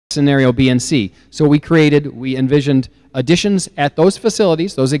scenario B and C. So we envisioned additions at those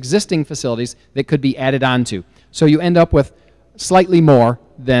facilities, those existing facilities, that could be added onto. So you end up with slightly more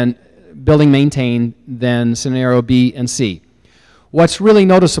than building maintained than scenario B and C. What's really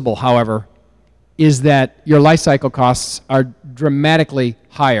noticeable, however, is that your life cycle costs are dramatically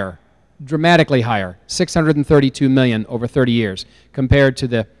higher, $632 million over 30 years, compared to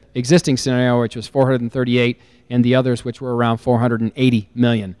the existing scenario, which was 438, and the others, which were around 480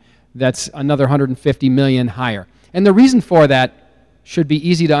 million. That's another 150 million higher. And the reason for that should be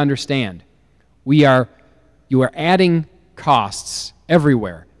easy to understand. You are adding costs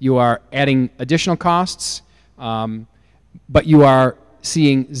everywhere. You are adding additional costs, but you are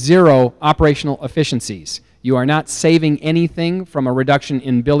seeing zero operational efficiencies. You are not saving anything from a reduction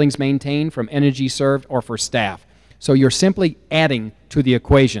in buildings maintained, from energy served, or for staff. So you're simply adding to the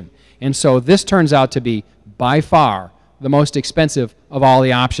equation. And so this turns out to be, by far, the most expensive of all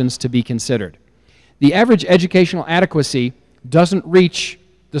the options to be considered. The average educational adequacy doesn't reach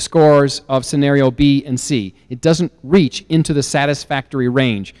the scores of scenario B and C. It doesn't reach into the satisfactory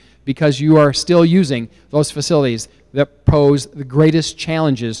range because you are still using those facilities that pose the greatest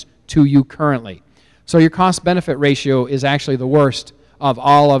challenges to you currently. So your cost-benefit ratio is actually the worst of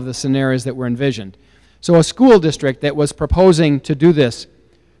all of the scenarios that were envisioned. So a school district that was proposing to do this,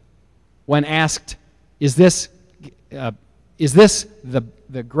 when asked, is this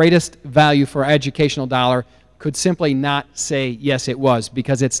the greatest value for our educational dollar, could simply not say yes it was,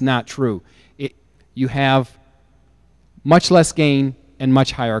 because it's not true. You have much less gain and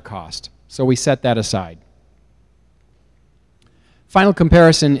much higher cost. So we set that aside. Final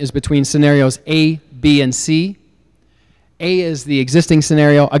comparison is between scenarios A, B, and C. A is the existing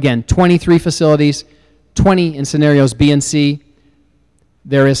scenario. Again, 23 facilities, 20 in scenarios B and C.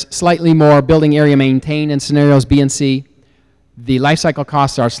 There is slightly more building area maintained in scenarios B and C. The life cycle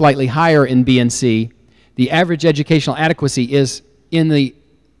costs are slightly higher in B and C. The average educational adequacy is in the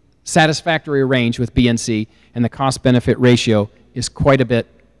satisfactory range with B and C, and the cost-benefit ratio is quite a bit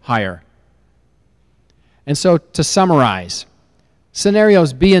higher. And so to summarize,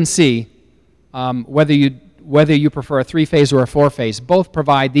 scenarios B and C, whether you prefer a three-phase or a four-phase, both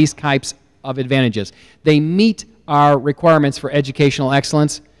provide these types of advantages. They meet our requirements for educational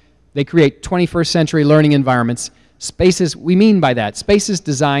excellence. They create 21st century learning environments. Spaces, we mean by that, spaces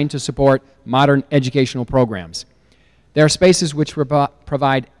designed to support modern educational programs. They are spaces which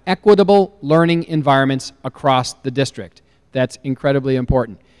provide equitable learning environments across the district. That's incredibly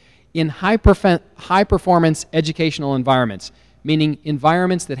important. In high-performance educational environments, meaning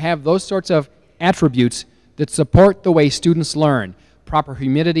environments that have those sorts of attributes that support the way students learn, proper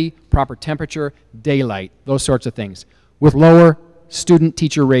humidity, proper temperature, daylight, those sorts of things, with lower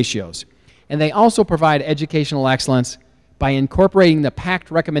student-teacher ratios. And they also provide educational excellence by incorporating the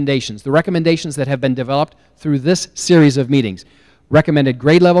PACT recommendations, the recommendations that have been developed through this series of meetings, recommended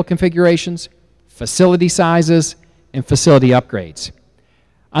grade level configurations, facility sizes, and facility upgrades.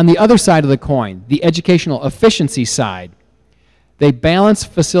 On the other side of the coin, the educational efficiency side, they balance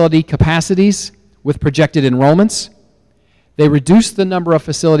facility capacities with projected enrollments. They reduce the number of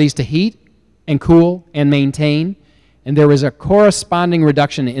facilities to heat and cool and maintain, and there is a corresponding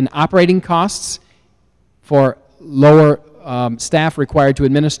reduction in operating costs for lower staff required to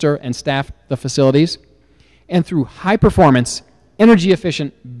administer and staff the facilities, and through high-performance,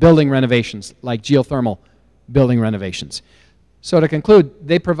 energy-efficient building renovations, like geothermal building renovations. So to conclude,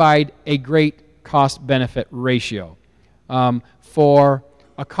 they provide a great cost-benefit ratio for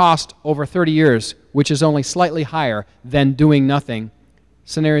a cost over 30 years, which is only slightly higher than doing nothing.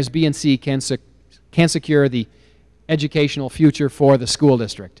 Scenarios B and C can secure the educational future for the school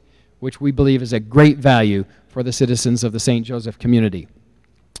district, which we believe is a great value for the citizens of the St. Joseph community.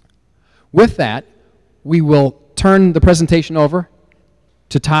 With that, we will turn the presentation over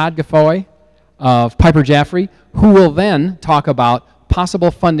to Todd Gafoy of Piper Jaffray, who will then talk about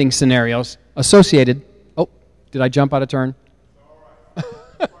possible funding scenarios associated. Oh, did I jump out of turn? All right.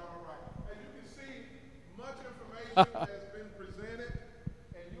 All right. As you can see, much information has been presented,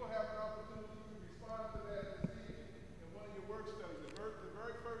 and you'll have an opportunity to respond to that this evening in one of your work studies. The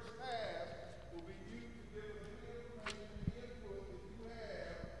very first task will be you to give us any information and input that you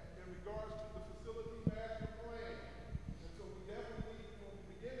have in regards to the facility master plan. And so we definitely need, when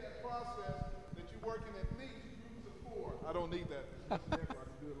we begin that process, that you're working at least groups of 4. I don't need that. I can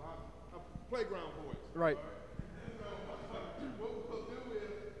do a lot of playground voice. Right. What we'll do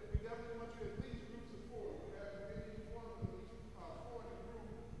is, we definitely want you at least groups of 4. You have to be each one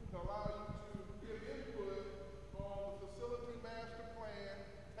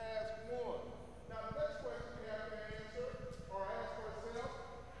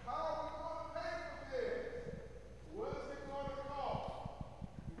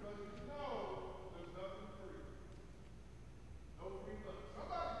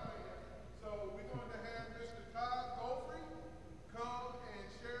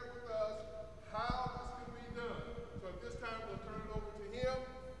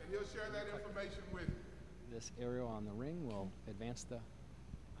this aerial on the ring will advance on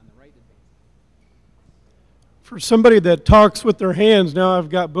the right. For somebody that talks with their hands, now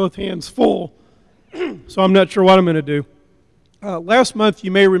I've got both hands full, so I'm not sure what I'm going to do. Last month, you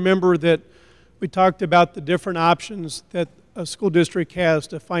may remember that we talked about the different options that a school district has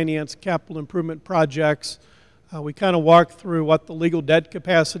to finance capital improvement projects. We kind of walked through what the legal debt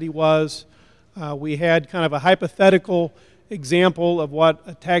capacity was. We had kind of a hypothetical example of what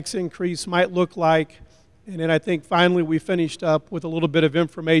a tax increase might look like. And then I think finally we finished up with a little bit of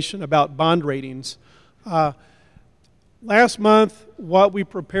information about bond ratings. Last month, what we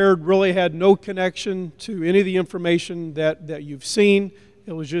prepared really had no connection to any of the information that you've seen.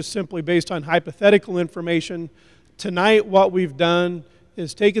 It was just simply based on hypothetical information. Tonight, what we've done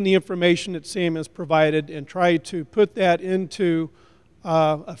is taken the information that Sam has provided and tried to put that into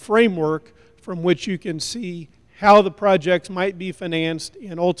a framework from which you can see how the projects might be financed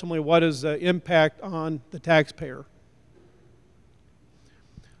and ultimately what is the impact on the taxpayer.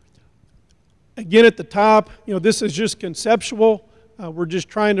 Again, at the top, this is just conceptual. We're just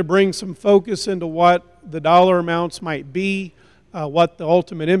trying to bring some focus into what the dollar amounts might be, what the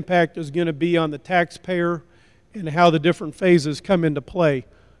ultimate impact is going to be on the taxpayer, and how the different phases come into play.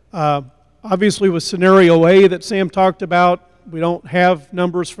 Obviously, with scenario A that Sam talked about, we don't have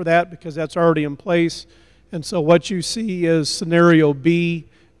numbers for that because that's already in place. And so what you see is scenario B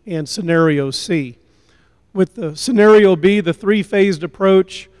and scenario C. With the scenario B, the three-phased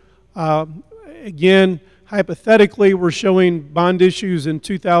approach, again, hypothetically, we're showing bond issues in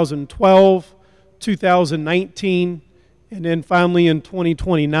 2012, 2019, and then finally in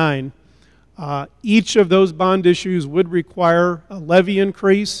 2029. Each of those bond issues would require a levy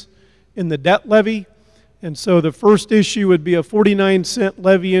increase in the debt levy. And so the first issue would be a 49-cent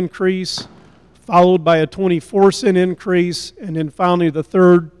levy increase, followed by a 24-cent increase, and then finally the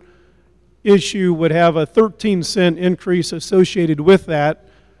third issue would have a 13-cent increase associated with that,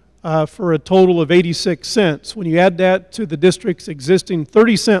 for a total of 86 cents. When you add that to the district's existing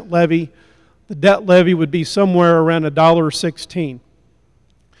 30-cent levy, the debt levy would be somewhere around $1.16.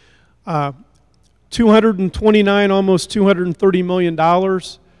 229, almost $230 million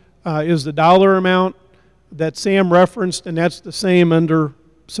is the dollar amount that Sam referenced, and that's the same under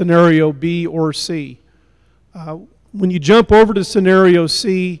scenario B or C. When you jump over to scenario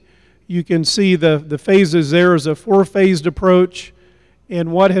C, you can see the phases there is a four-phased approach.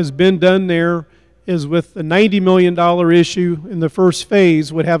 And what has been done there is with the $90 million issue in the first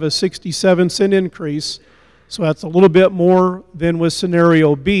phase would have a 67-cent increase. So that's a little bit more than with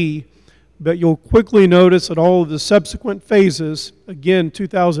scenario B. But you'll quickly notice that all of the subsequent phases, again,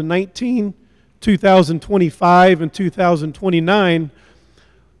 2019, 2025, and 2029,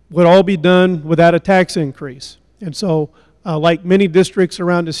 would all be done without a tax increase. And so, like many districts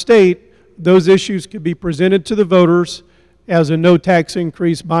around the state, those issues could be presented to the voters as a no tax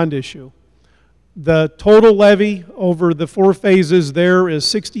increase bond issue. The total levy over the four phases there is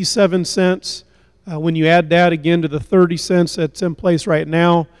 67 cents. When you add that again to the 30 cents that's in place right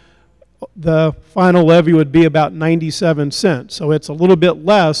now, the final levy would be about 97 cents. So it's a little bit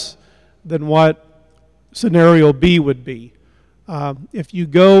less than what scenario B would be. If you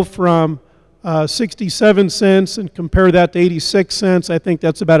go from 67 cents and compare that to 86 cents, I think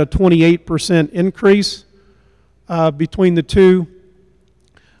that's about a 28% increase between the two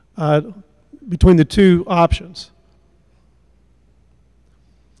options.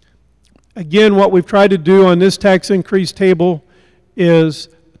 Again, what we've tried to do on this tax increase table is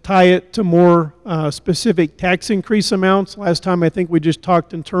tie it to more specific tax increase amounts. Last time I think we just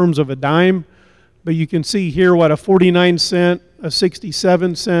talked in terms of a dime, but you can see here what a 49 cent, a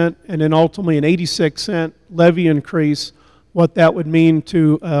 67 cent, and then ultimately an 86 cent levy increase, what that would mean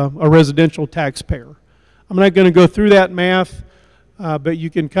to a residential taxpayer. I'm not going to go through that math, but you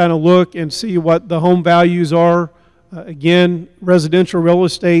can kind of look and see what the home values are. Again, residential real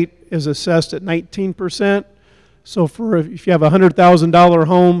estate is assessed at 19%. So if you have a $100,000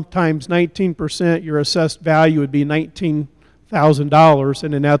 home times 19%, your assessed value would be $19,000,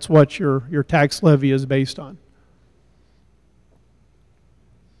 and then that's what your tax levy is based on.